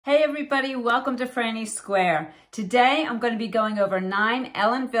Hey everybody, welcome to Frannie Square. Today I'm going to be going over 9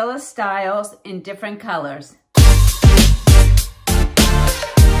 Ellen Wille styles in different colors.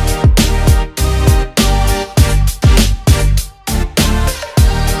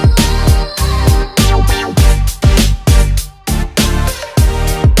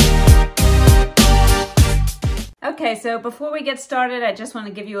 Okay, so before we get started, I just want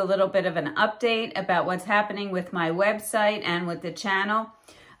to give you a little bit of an update about what's happening with my website and with the channel.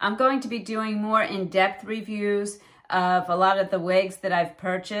 I'm going to be doing more in-depth reviews of a lot of the wigs that I've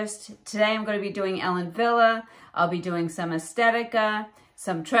purchased. Today I'm going to be doing Ellen Wille. I'll be doing some Aesthetica,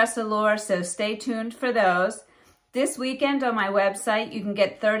 some Tressalure, so stay tuned for those. This weekend on my website, you can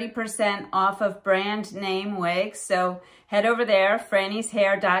get 30% off of brand name wigs, so head over there,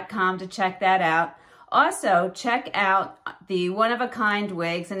 frannieshair.com, to check that out. Also, check out the one-of-a-kind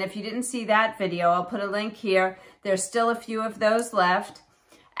wigs, and if you didn't see that video, I'll put a link here. There's still a few of those left.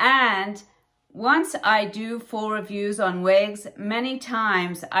 And once I do full reviews on wigs, many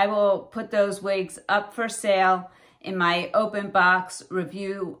times I will put those wigs up for sale in my open box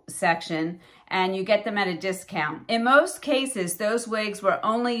review section, and you get them at a discount. In most cases, those wigs were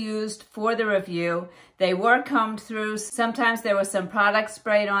only used for the review. They were combed through. Sometimes there was some product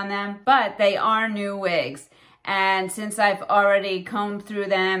sprayed on them, but they are new wigs. And since I've already combed through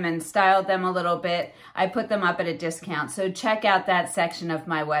them and styled them a little bit, I put them up at a discount. So check out that section of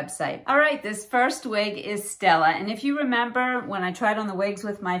my website. All right, this first wig is Stella. And if you remember, when I tried on the wigs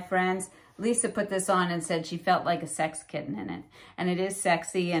with my friends, Lisa put this on and said she felt like a sex kitten in it. And it is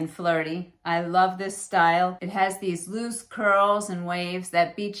sexy and flirty. I love this style. It has these loose curls and waves,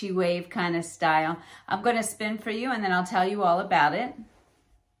 that beachy wave kind of style. I'm going to spin for you and then I'll tell you all about it.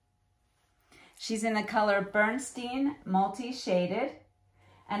 She's in the color Bernstein Multi-Shaded.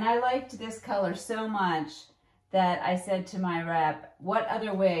 And I liked this color so much that I said to my rep, what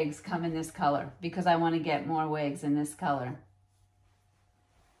other wigs come in this color? Because I want to get more wigs in this color.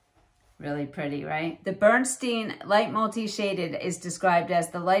 Really pretty, right? The Bernstein Light Multi-Shaded is described as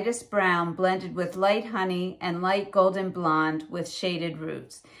the lightest brown blended with light honey and light golden blonde with shaded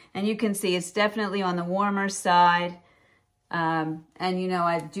roots. And you can see it's definitely on the warmer side. And you know,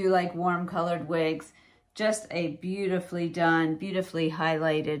 I do like warm colored wigs. Just a beautifully done, beautifully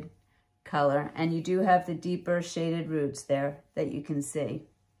highlighted color. And you do have the deeper shaded roots there that you can see.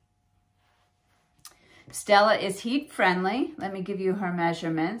 Stella is heat friendly. Let me give you her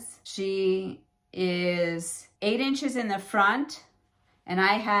measurements. She is 8 inches in the front, and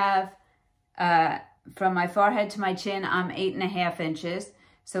I have, from my forehead to my chin, I'm 8.5 inches.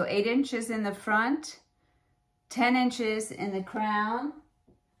 So 8 inches in the front, 10 inches in the crown,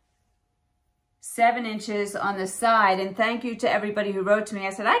 7 inches on the side. And thank you to everybody who wrote to me. I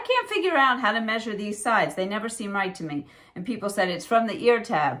said, I can't figure out how to measure these sides. They never seem right to me. And people said it's from the ear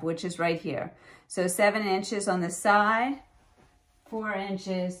tab, which is right here. So 7 inches on the side, 4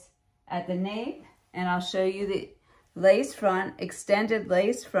 inches at the nape. And I'll show you the lace front, extended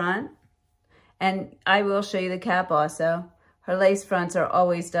lace front. And I will show you the cap also. Her lace fronts are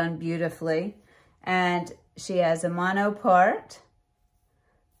always done beautifully. And she has a mono part.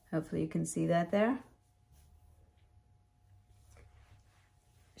 Hopefully you can see that there.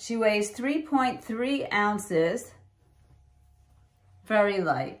 She weighs 3.3 ounces. Very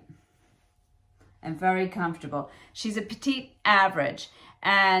light and very comfortable. She's a petite average.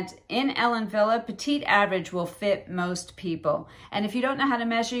 And in Ellen Wille, petite average will fit most people. And if you don't know how to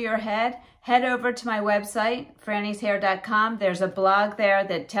measure your head, head over to my website, frannieshair.com. There's a blog there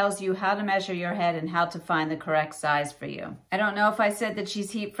that tells you how to measure your head and how to find the correct size for you. I don't know if I said that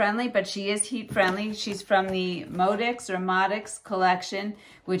she's heat friendly, but she is heat friendly. She's from the Modix collection,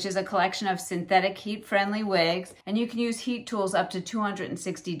 which is a collection of synthetic heat friendly wigs. And you can use heat tools up to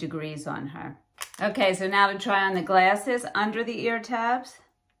 260 degrees on her. Okay, so now to try on the glasses under the ear tabs.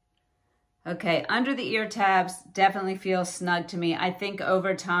 Okay, under the ear tabs definitely feel snug to me. I think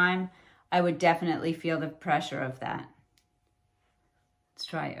over time, I would definitely feel the pressure of that. Let's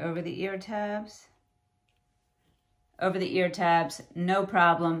try over the ear tabs. Over the ear tabs, no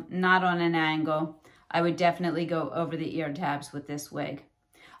problem, not on an angle. I would definitely go over the ear tabs with this wig.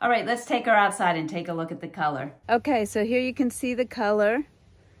 All right, let's take her outside and take a look at the color. Okay, so here you can see the color.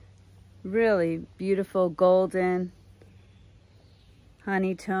 Really beautiful golden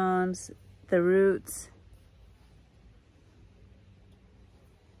honey tones, the roots.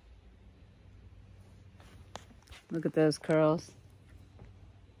 Look at those curls.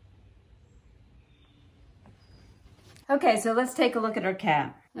 Okay, so let's take a look at her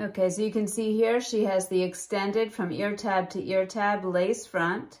cap. Okay, so you can see here she has the extended from ear tab to ear tab lace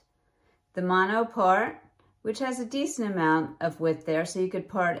front, the mono part, which has a decent amount of width there, so you could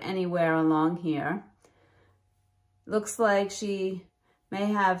part anywhere along here. Looks like she may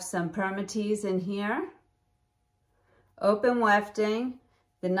have some permatease in here. Open wefting,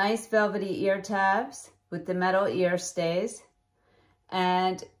 the nice velvety ear tabs with the metal ear stays,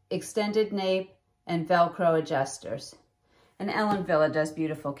 and extended nape and Velcro adjusters. And Ellen Wille does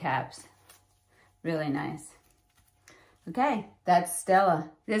beautiful caps. Really nice. Okay, that's Stella.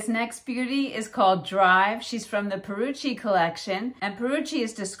 This next beauty is called Drive. She's from the Perucci collection, and Perucci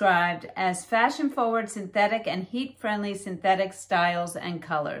is described as fashion-forward synthetic and heat-friendly synthetic styles and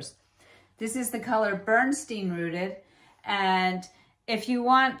colors. This is the color Bernstein Rooted, and if you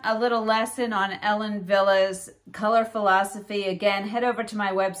want a little lesson on Ellen Wille's color philosophy, again, head over to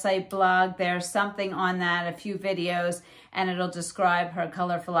my website blog. There's something on that, a few videos, and it'll describe her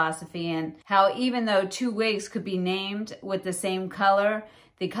color philosophy and how even though two wigs could be named with the same color,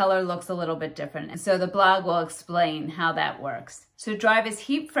 the color looks a little bit different. And so the blog will explain how that works. So Drive is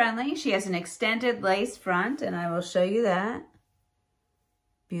heat friendly. She has an extended lace front, and I will show you that.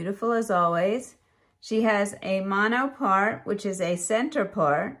 Beautiful as always. She has a mono part, which is a center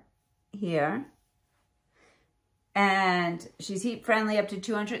part here. And she's heat friendly up to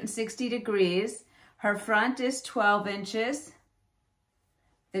 260 degrees. Her front is 12 inches.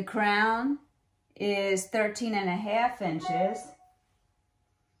 The crown is 13.5 inches.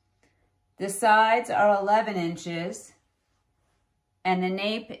 The sides are 11 inches. And the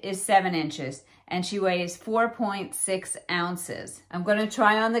nape is 7 inches. And she weighs 4.6 ounces. I'm going to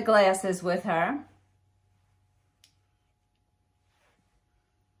try on the glasses with her.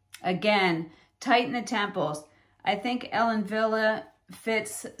 Again, tighten the temples. I think Ellen Wille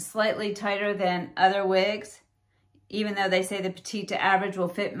fits slightly tighter than other wigs, even though they say the petite to average will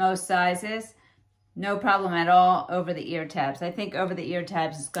fit most sizes. No problem at all over the ear tabs. I think over the ear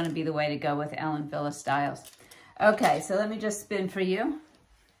tabs is going to be the way to go with Ellen Wille styles. Okay, so let me just spin for you.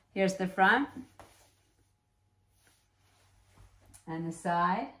 Here's the front and the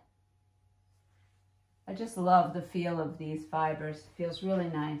side. I just love the feel of these fibers. Feels really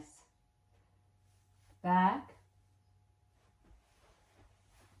nice. Back.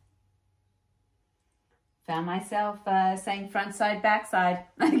 Found myself saying front side, back side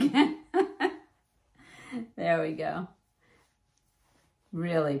again. There we go.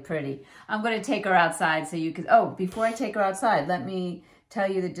 Really pretty. I'm going to take her outside so you can, oh, before I take her outside, let me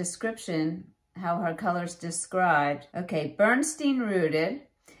tell you the description, how her color's described. Okay, Bernstein Rooted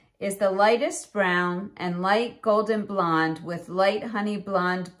is the lightest brown and light golden blonde with light honey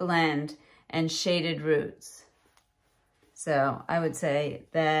blonde blend and shaded roots. So I would say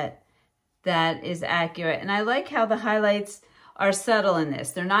that that is accurate. And I like how the highlights are subtle in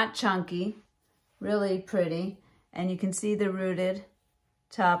this. They're not chunky, really pretty. And you can see the rooted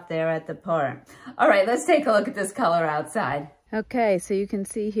top there at the part. All right, let's take a look at this color outside. Okay, so you can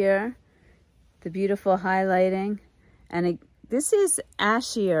see here the beautiful highlighting. And this is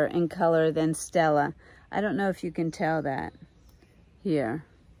ashier in color than Stella. I don't know if you can tell that here,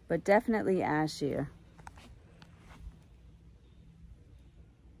 but definitely ashier.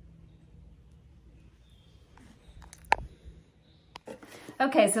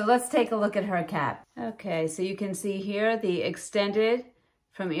 Okay, so let's take a look at her cap. Okay, so you can see here the extended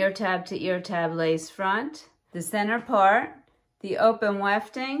from ear tab to ear tab lace front, the center part, the open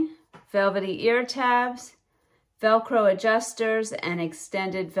wefting, velvety ear tabs, Velcro adjusters, and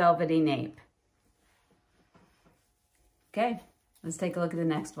extended velvety nape. Okay, let's take a look at the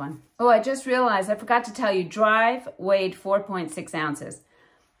next one. Oh, I just realized I forgot to tell you, Drive weighed 4.6 ounces.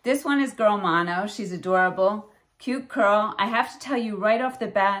 This one is Girl Mono. She's adorable. Cute curl. I have to tell you right off the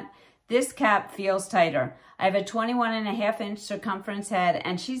bat, this cap feels tighter. I have a 21.5-inch circumference head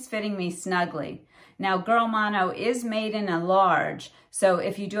and she's fitting me snugly. Now, Girl Mono is made in a large, so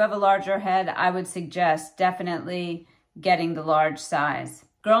if you do have a larger head, I would suggest definitely getting the large size.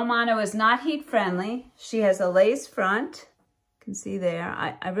 Girl Mono is not heat friendly. She has a lace front. You can see there.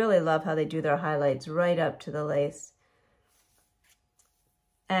 I really love how they do their highlights right up to the lace.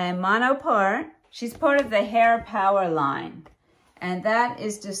 And mono part. She's part of the Hair Power line, and that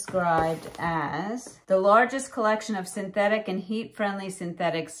is described as the largest collection of synthetic and heat-friendly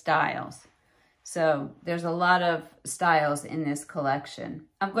synthetic styles. So there's a lot of styles in this collection.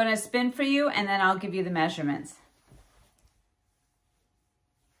 I'm going to spin for you, and then I'll give you the measurements.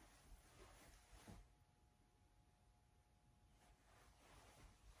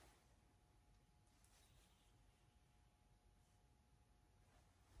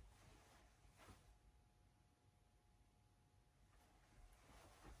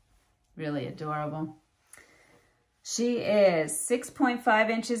 Really adorable. She is 6.5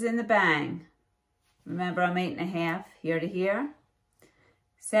 inches in the bang. Remember, I'm 8.5 here to here.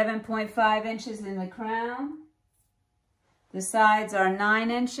 7.5 inches in the crown. The sides are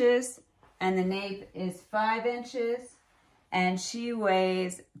 9 inches and the nape is 5 inches. And she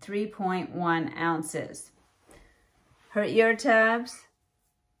weighs 3.1 ounces. Her ear tabs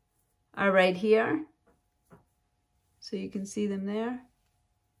are right here. So you can see them there.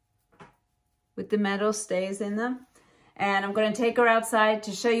 With the metal stays in them. And I'm going to take her outside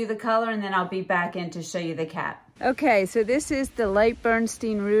to show you the color, and then I'll be back in to show you the cap. Okay, so this is the light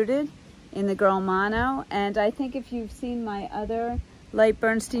Bernstein rooted in the Girl Mono. And I think if you've seen my other light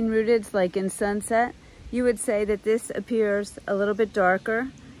Bernstein rooteds, like in Sunset, you would say that this appears a little bit darker.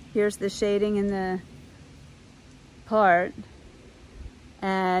 Here's the shading in the part.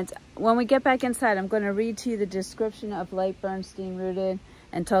 And when we get back inside, I'm going to read to you the description of light Bernstein rooted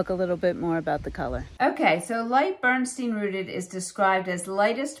and talk a little bit more about the color. Okay, so light Bernstein rooted is described as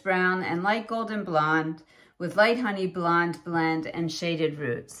lightest brown and light golden blonde with light honey blonde blend and shaded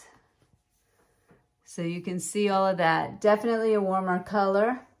roots. So you can see all of that. Definitely a warmer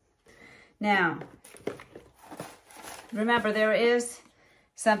color. Now, remember, there is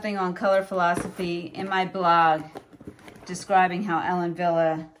something on color philosophy in my blog describing how Ellen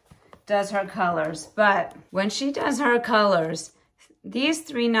Wille does her colors. But when she does her colors, these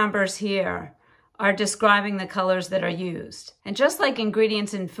 3 numbers here are describing the colors that are used. And just like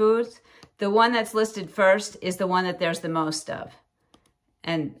ingredients in foods, the one that's listed first is the one that there's the most of,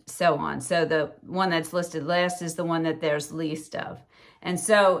 and so on. So the one that's listed last is the one that there's least of. And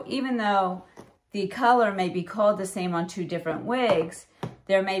so even though the color may be called the same on 2 different wigs,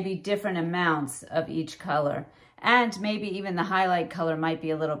 there may be different amounts of each color. And maybe even the highlight color might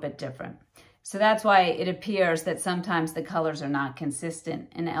be a little bit different. So that's why it appears that sometimes the colors are not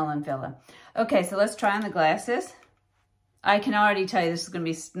consistent in Ellen Wille. Okay, so let's try on the glasses. I can already tell you this is going to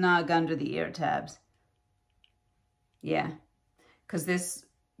be snug under the ear tabs. Yeah, because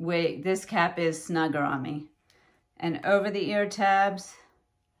this cap is snugger on me. And over the ear tabs,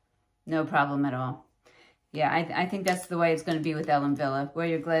 no problem at all. Yeah, I think that's the way it's going to be with Ellen Wille. Wear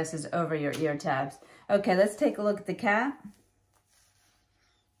your glasses over your ear tabs. Okay, let's take a look at the cap.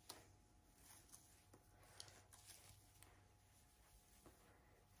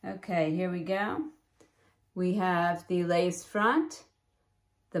 Okay, here we go. We have the lace front,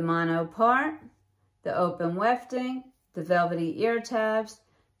 the mono part, the open wefting, the velvety ear tabs,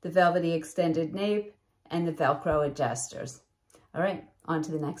 the velvety extended nape, and the Velcro adjusters. All right, on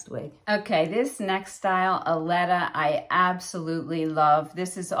to the next wig. Okay, this next style, Aletta, I absolutely love.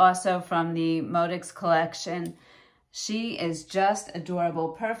 This is also from the Modix collection. She is just adorable,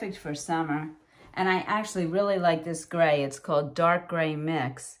 perfect for summer. And I actually really like this gray. It's called Dark Gray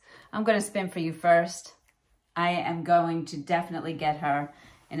Mix. I'm going to spin for you first. I am going to definitely get her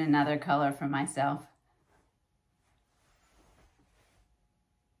in another color for myself.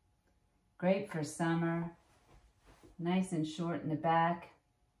 Great for summer. Nice and short in the back.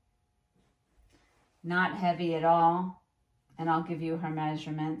 Not heavy at all. And I'll give you her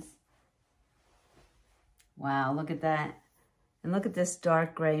measurements. Wow, look at that. And look at this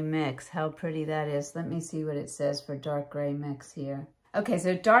dark gray mix, how pretty that is. Let me see what it says for dark gray mix here. Okay,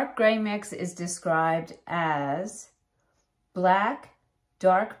 so dark gray mix is described as black,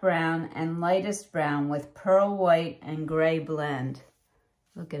 dark brown, and lightest brown with pearl white and gray blend.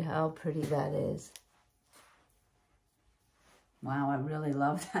 Look at how pretty that is. Wow, I really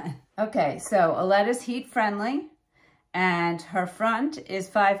love that. Okay, so Aletta's heat friendly, and her front is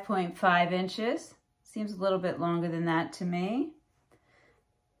 5.5 inches. Seems a little bit longer than that to me.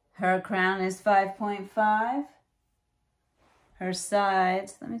 Her crown is 5.5. Her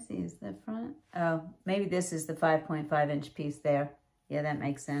sides, let me see, is the front? Oh, maybe this is the 5.5 inch piece there. Yeah, that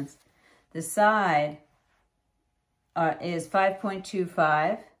makes sense. The side is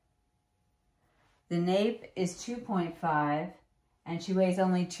 5.25. The nape is 2.5, and she weighs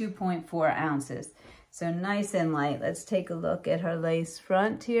only 2.4 ounces. So nice and light. Let's take a look at her lace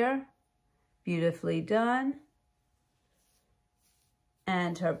front here. Beautifully done.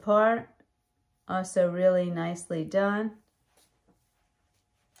 And her part, also really nicely done.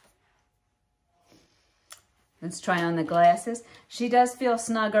 Let's try on the glasses. She does feel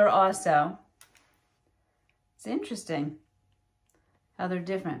snugger also. It's interesting how they're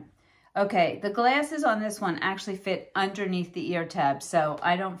different. Okay, the glasses on this one actually fit underneath the ear tab, so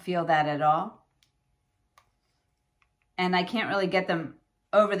I don't feel that at all. And I can't really get them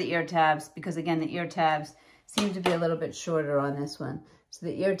over the ear tabs because, again, the ear tabs seem to be a little bit shorter on this one. So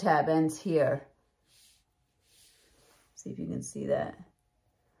the ear tab ends here. See if you can see that.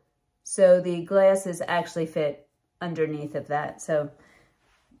 So the glasses actually fit underneath of that. So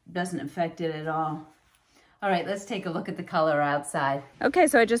doesn't affect it at all. All right, let's take a look at the color outside. Okay,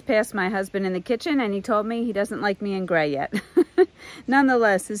 so I just passed my husband in the kitchen and he told me he doesn't like me in gray yet.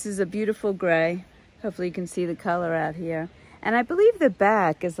 Nonetheless, this is a beautiful gray. Hopefully you can see the color out here. And I believe the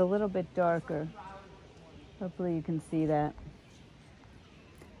back is a little bit darker. Hopefully you can see that.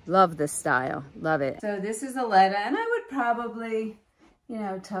 Love this style, love it. So this is Aletta, and I would probably, you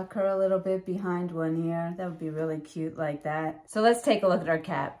know, tuck her a little bit behind one ear. That would be really cute like that. So let's take a look at our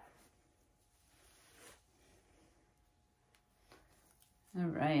cap. All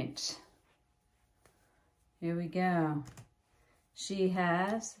right, here we go. She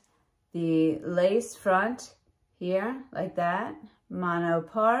has the lace front here, like that, mono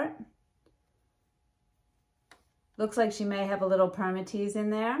part. Looks like she may have a little permatease in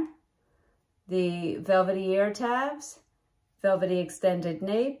there. The velvety ear tabs, velvety extended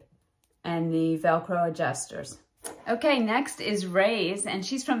nape, and the Velcro adjusters. Okay, next is Ray's, and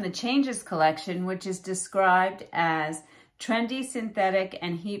she's from the Changes collection, which is described as trendy synthetic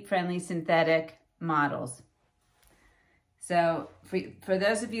and heat-friendly synthetic models. So for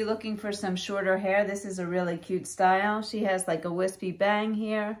those of you looking for some shorter hair, this is a really cute style. She has like a wispy bang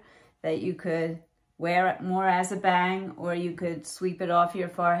here that you could wear it more as a bang, or you could sweep it off your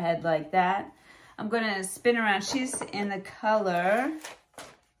forehead like that. I'm gonna spin around. She's in the color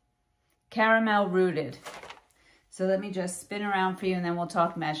Caramel Rooted. So let me just spin around for you and then we'll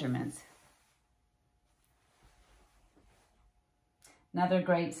talk measurements. Another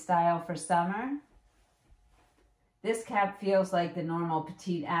great style for summer. This cap feels like the normal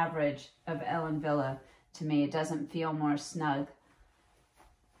petite average of Ellen Wille to me. It doesn't feel more snug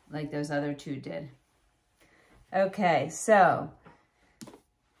like those other two did. Okay, so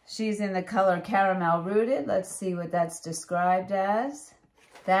she's in the color Caramel Rooted. Let's see what that's described as.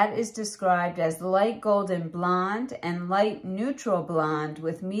 That is described as light golden blonde and light neutral blonde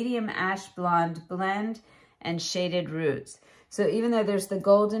with medium ash blonde blend and shaded roots. So even though there's the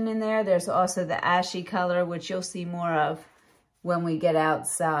golden in there, there's also the ashy color, which you'll see more of when we get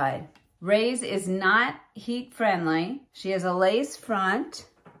outside. Ray's is not heat friendly. She has a lace front.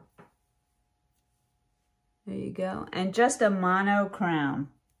 There you go. And just a mono crown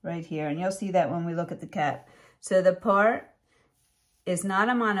right here. And you'll see that when we look at the cap. So the part is not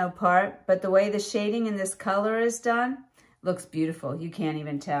a mono part, but the way the shading in this color is done looks beautiful. You can't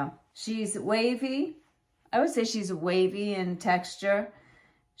even tell. She's wavy. I would say she's wavy in texture.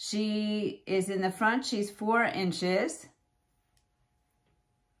 She is in the front, she's 4 inches.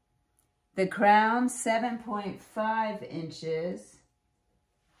 The crown, 7.5 inches.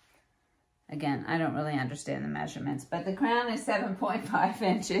 Again, I don't really understand the measurements, but the crown is 7.5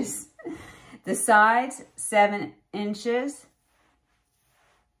 inches. The sides, 7 inches.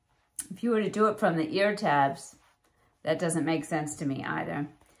 If you were to do it from the ear tabs, that doesn't make sense to me either.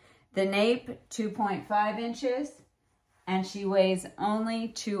 The nape, 2.5 inches, and she weighs only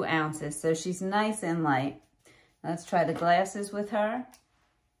 2 ounces, so she's nice and light. Let's try the glasses with her.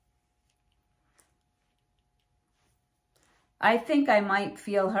 I think I might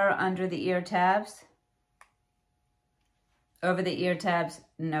feel her under the ear tabs. Over the ear tabs,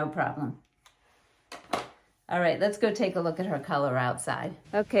 no problem. All right, let's go take a look at her color outside.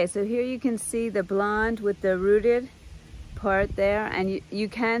 Okay, so here you can see the blonde with the rooted part there, and you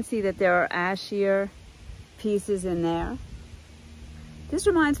can see that there are ashier pieces in there. This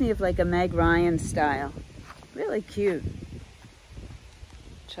reminds me of like a Meg Ryan style. Really cute.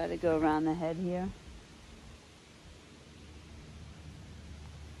 Try to go around the head here.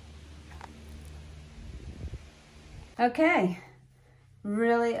 Okay,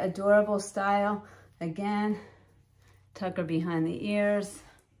 really adorable style. Again, tuck her behind the ears.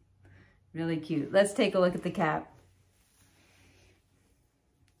 Really cute. Let's take a look at the cap.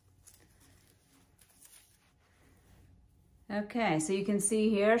 Okay, so you can see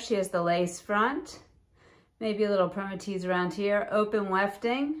here, she has the lace front, maybe a little permatease around here, open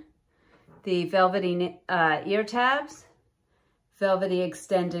wefting, the velvety ear tabs, velvety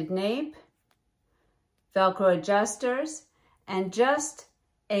extended nape, Velcro adjusters, and just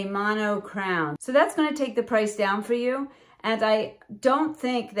a mono crown. So that's going to take the price down for you. And I don't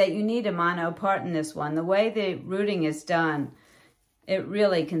think that you need a mono part in this one. The way the rooting is done, it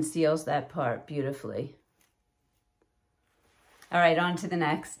really conceals that part beautifully. All right, on to the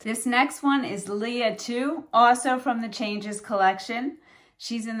next. This next one is Lia II, also from the Changes collection.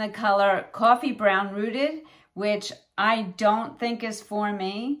 She's in the color Coffee Brown Rooted, which I don't think is for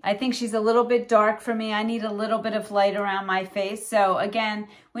me. I think she's a little bit dark for me. I need a little bit of light around my face. So again,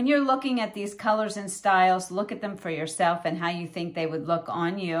 when you're looking at these colors and styles, look at them for yourself and how you think they would look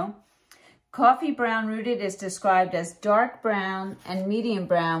on you. Coffee brown rooted is described as dark brown and medium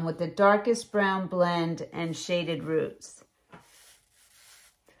brown with the darkest brown blend and shaded roots.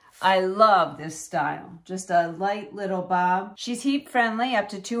 I love this style, just a light little bob. She's heat friendly up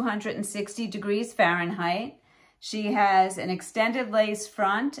to 260 degrees Fahrenheit. She has an extended lace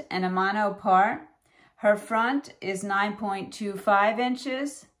front and a mono part. Her front is 9.25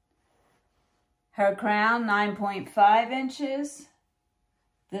 inches. Her crown, 9.5 inches.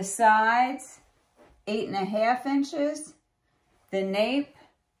 The sides, 8.5 inches. The nape,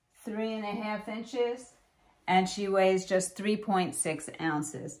 3.5 inches. And she weighs just 3.6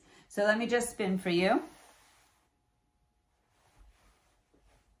 ounces. So let me just spin for you.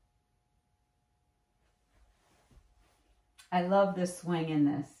 I love the swing in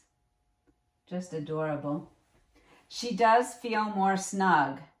this. Just adorable. She does feel more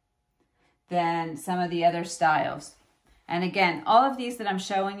snug than some of the other styles. And again, all of these that I'm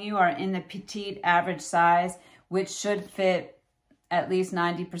showing you are in the petite average size, which should fit at least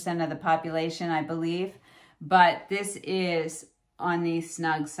 90% of the population, I believe. But this is on the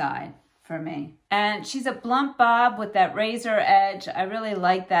snug side for me. And she's a blunt bob with that razor edge. I really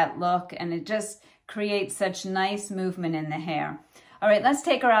like that look, and it just creates such nice movement in the hair. All right, let's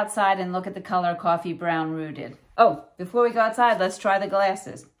take her outside and look at the color Coffee Brown Rooted. Oh, before we go outside, let's try the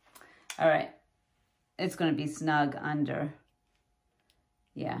glasses. All right, it's gonna be snug under.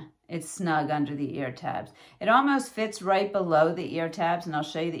 Yeah, it's snug under the ear tabs. It almost fits right below the ear tabs, and I'll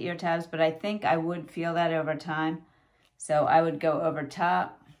show you the ear tabs, but I think I would feel that over time. So I would go over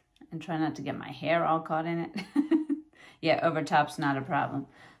top and try not to get my hair all caught in it. Yeah, over top's not a problem.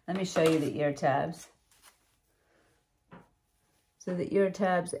 Let me show you the ear tabs. So the ear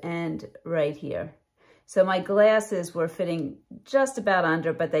tabs end right here. So my glasses were fitting just about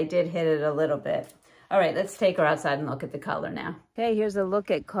under, but they did hit it a little bit. All right, let's take her outside and look at the color now. Okay, here's a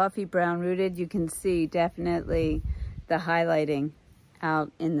look at Coffee Brown Rooted. You can see definitely the highlighting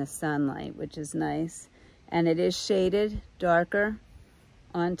out in the sunlight, which is nice. And it is shaded darker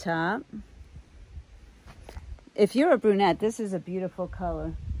on top. If you're a brunette, this is a beautiful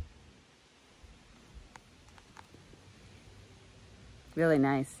color. Really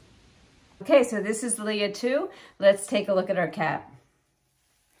nice. Okay, so this is Lia II. Let's take a look at her cap.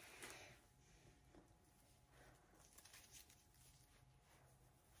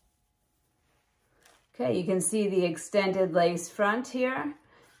 Okay, you can see the extended lace front here,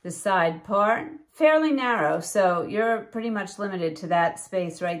 the side part, fairly narrow, so you're pretty much limited to that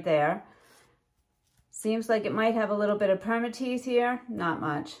space right there. Seems like it might have a little bit of permatease here, not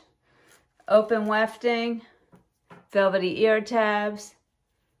much. Open wefting, velvety ear tabs,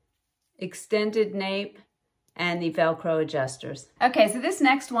 extended nape, and the Velcro adjusters. Okay, so this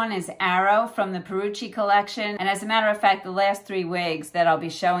next one is Arrow from the Perucci collection. And as a matter of fact, the last 3 wigs that I'll be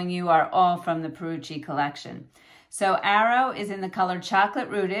showing you are all from the Perucci collection. So Arrow is in the color Chocolate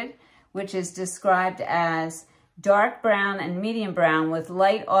Rooted, which is described as dark brown and medium brown with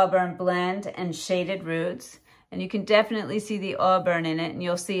light auburn blend and shaded roots. And you can definitely see the auburn in it, and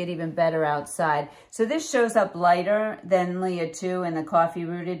you'll see it even better outside. So this shows up lighter than Lia II and the Coffee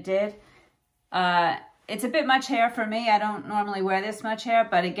Rooted did. It's a bit much hair for me. I don't normally wear this much hair,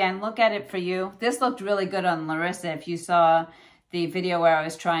 but again, look at it for you. This looked really good on Larissa. If you saw the video where I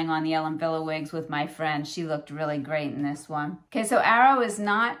was trying on the Ellen Wille wigs with my friend, she looked really great in this one. Okay, so Arrow is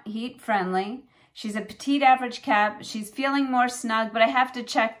not heat friendly. She's a petite average cap. She's feeling more snug, but I have to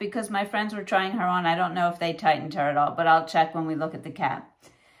check because my friends were trying her on. I don't know if they tightened her at all, but I'll check when we look at the cap.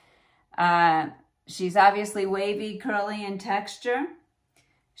 She's obviously wavy, curly in texture.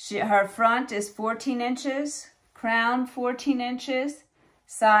 Her front is 14 inches, crown 14 inches,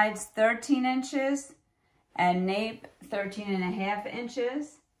 sides 13 inches, and nape 13.5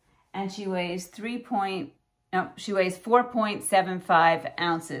 inches. And she weighs 4.75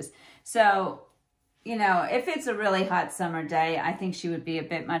 ounces. So, you know, if it's a really hot summer day, I think she would be a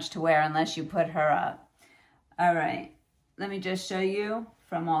bit much to wear unless you put her up. All right, let me just show you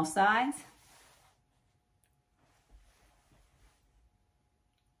from all sides.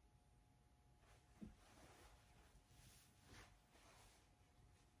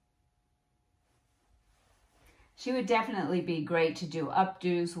 She would definitely be great to do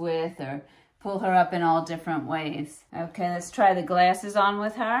updos with or pull her up in all different ways. Okay, let's try the glasses on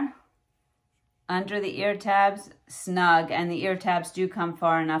with her. Under the ear tabs, snug, and the ear tabs do come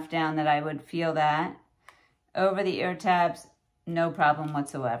far enough down that I would feel that. Over the ear tabs, no problem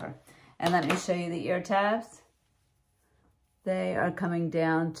whatsoever. And let me show you the ear tabs. They are coming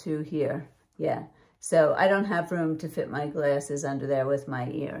down to here. Yeah, so I don't have room to fit my glasses under there with my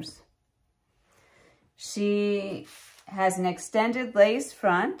ears. She has an extended lace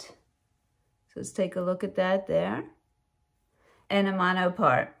front So let's take a look at that there. And a mono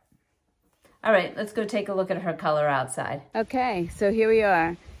part. All right, let's go take a look at her color outside. Okay, so here we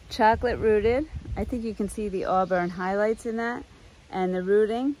are. Chocolate rooted. I think you can see the auburn highlights in that. And the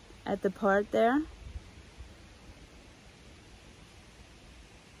rooting at the part there.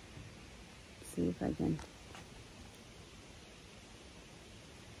 Let's see if I can.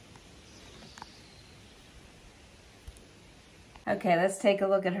 Okay, let's take a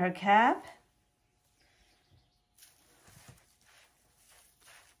look at her cap.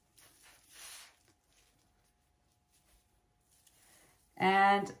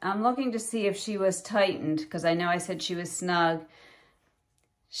 And I'm looking to see if she was tightened, because I know I said she was snug.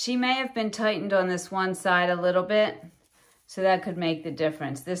 She may have been tightened on this one side a little bit, so that could make the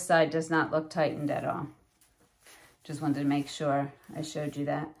difference. This side does not look tightened at all. Just wanted to make sure I showed you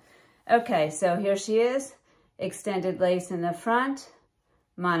that. Okay, so here she is. Extended lace in the front,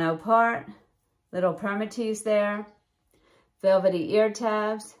 mono part, little permatease there, velvety ear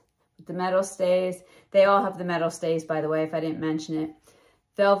tabs with the metal stays. They all have the metal stays, by the way, if I didn't mention it.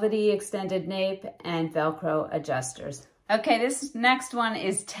 Velvety extended nape and Velcro adjusters. Okay, this next one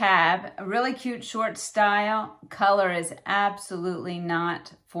is Tab, a really cute short style. Color is absolutely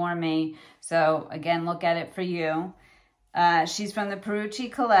not for me. So again, look at it for you. She's from the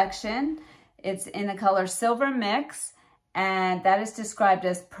Perucci collection. It's in the color Silver Mix, and that is described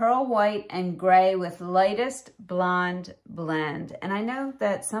as pearl white and gray with lightest blonde blend. And I know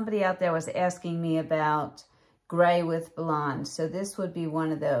that somebody out there was asking me about gray with blonde, so this would be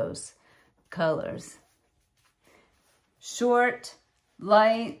one of those colors. Short,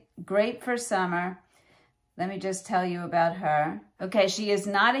 light, great for summer. Let me just tell you about her. Okay, she is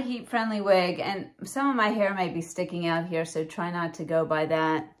not a heat-friendly wig, and some of my hair may be sticking out here, so try not to go by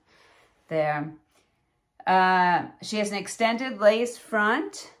that. There. She has an extended lace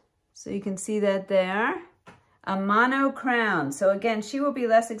front, so you can see that there. A mono crown. So again, she will be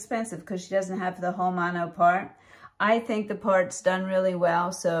less expensive because she doesn't have the whole mono part. I think the part's done really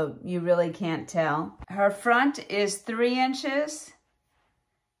well, so you really can't tell. Her front is 3 inches.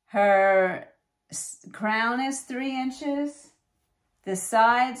 Her crown is 3 inches. The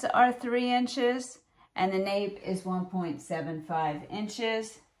sides are 3 inches. And the nape is 1.75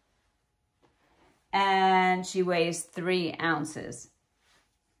 inches. And she weighs 3 ounces.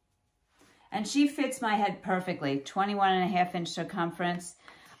 And she fits my head perfectly, 21.5-inch circumference.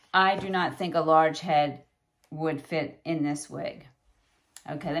 I do not think a large head would fit in this wig.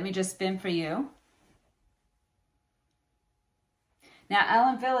 Okay, let me just spin for you. Now,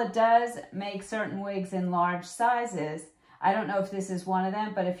 Ellen Wille does make certain wigs in large sizes. I don't know if this is one of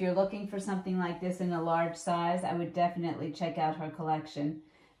them, but if you're looking for something like this in a large size, I would definitely check out her collection.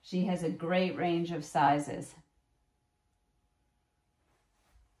 She has a great range of sizes.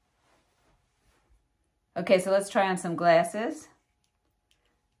 Okay, so let's try on some glasses.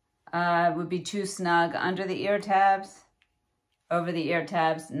 Would be too snug under the ear tabs. Over the ear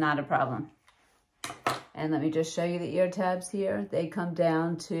tabs, not a problem. And let me just show you the ear tabs here. They come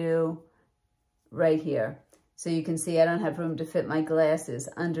down to right here. So you can see I don't have room to fit my glasses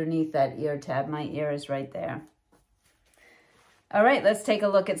underneath that ear tab. My ear is right there. All right, let's take a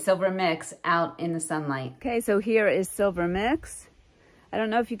look at Silver Mix out in the sunlight. Okay, so here is Silver Mix. I don't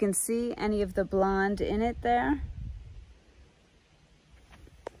know if you can see any of the blonde in it there.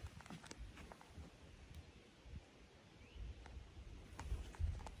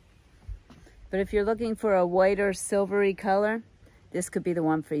 But if you're looking for a whiter silvery color, this could be the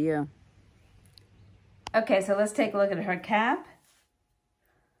one for you. Okay, so let's take a look at her cap.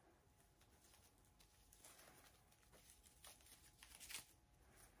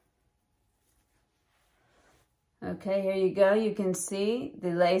 Okay, here you go. You can see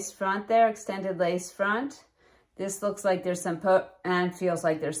the lace front there, extended lace front. This looks like there's some, and feels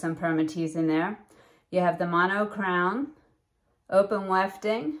like there's some permatease in there. You have the mono crown, open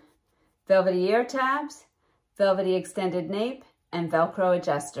wefting, velvety ear tabs, velvety extended nape, and Velcro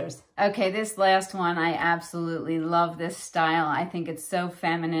adjusters. Okay, this last one, I absolutely love this style. I think it's so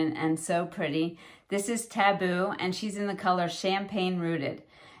feminine and so pretty. This is Tabu, and she's in the color Champagne Rooted.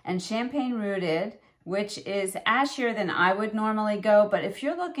 And Champagne Rooted, which is ashier than I would normally go, but if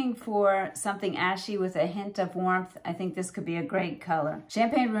you're looking for something ashy with a hint of warmth, I think this could be a great color.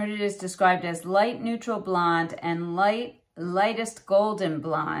 Champagne Rooted is described as light neutral blonde and lightest golden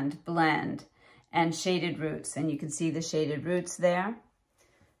blonde blend and shaded roots, and you can see the shaded roots there.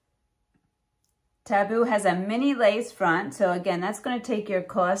 Tabu has a mini lace front, so again, that's going to take your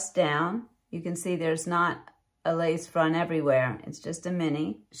cost down. You can see there's not a lace front everywhere. It's just a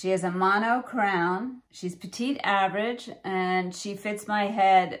mini. She has a mono crown. She's petite average, and she fits my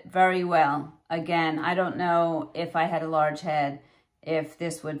head very well. Again, I don't know if I had a large head, if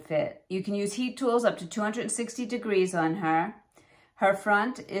this would fit. You can use heat tools up to 260 degrees on her. Her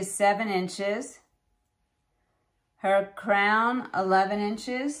front is 7 inches. Her crown, 11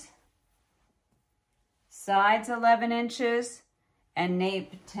 inches. Sides, 11 inches. And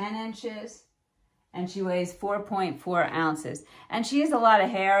nape, 10 inches. And she weighs 4.4 ounces. And she has a lot of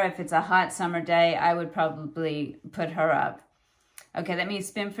hair. If it's a hot summer day, I would probably put her up. Okay, let me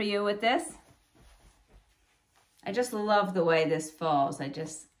spin for you with this. I just love the way this falls. I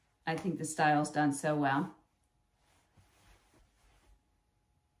think the style's done so well.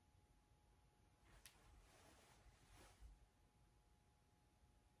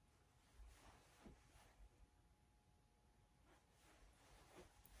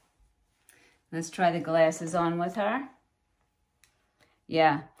 Let's try the glasses on with her.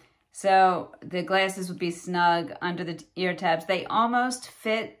 Yeah, so the glasses would be snug under the ear tabs. They almost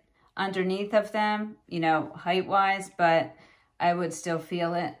fit underneath of them, you know, height-wise, but I would still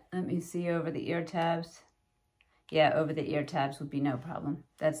feel it. Let me see over the ear tabs. Yeah, over the ear tabs would be no problem.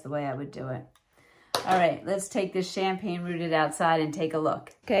 That's the way I would do it. All right, let's take this champagne rooted outside and take a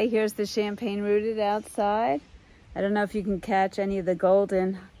look. Okay, here's the champagne rooted outside. I don't know if you can catch any of the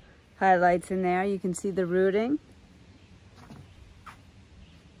golden highlights in there. You can see the rooting.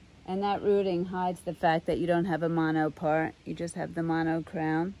 And that rooting hides the fact that you don't have a mono part. You just have the mono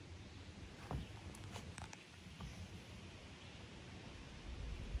crown.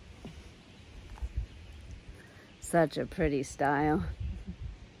 Such a pretty style.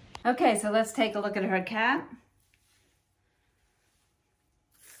 Okay, so let's take a look at her cap.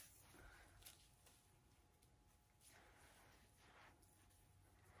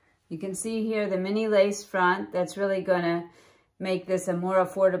 You can see here the mini lace front. That's really going to make this a more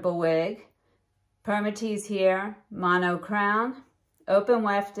affordable wig. Permatease here, mono crown, open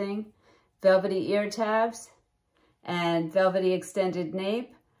wefting, velvety ear tabs, and velvety extended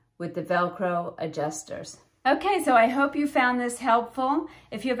nape with the Velcro adjusters. Okay, so I hope you found this helpful.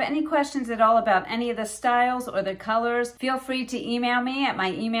 If you have any questions at all about any of the styles or the colors, feel free to email me at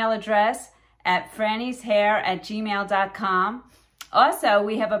my email address at frannieshair@gmail.com. Also,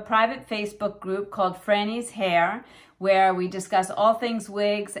 we have a private Facebook group called Frannie's Hair, where we discuss all things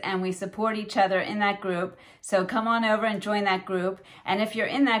wigs and we support each other in that group. So come on over and join that group. And if you're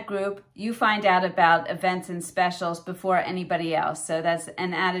in that group, you find out about events and specials before anybody else. So that's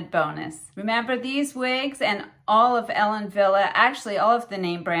an added bonus. Remember, these wigs and all of Ellen Wille, actually all of the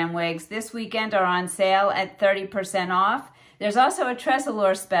name brand wigs, this weekend are on sale at 30% off. There's also a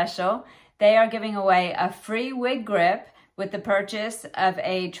Tressalure special. They are giving away a free wig grip with the purchase of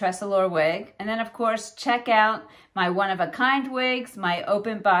a Tressalure wig. And then, of course, check out my one-of-a-kind wigs, my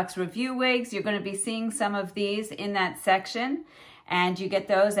open box review wigs. You're going to be seeing some of these in that section, and you get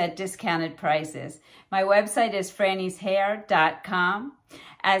those at discounted prices. My website is frannieshair.com.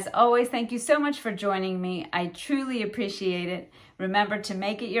 As always, thank you so much for joining me. I truly appreciate it. Remember to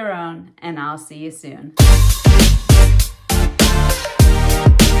make it your own, and I'll see you soon.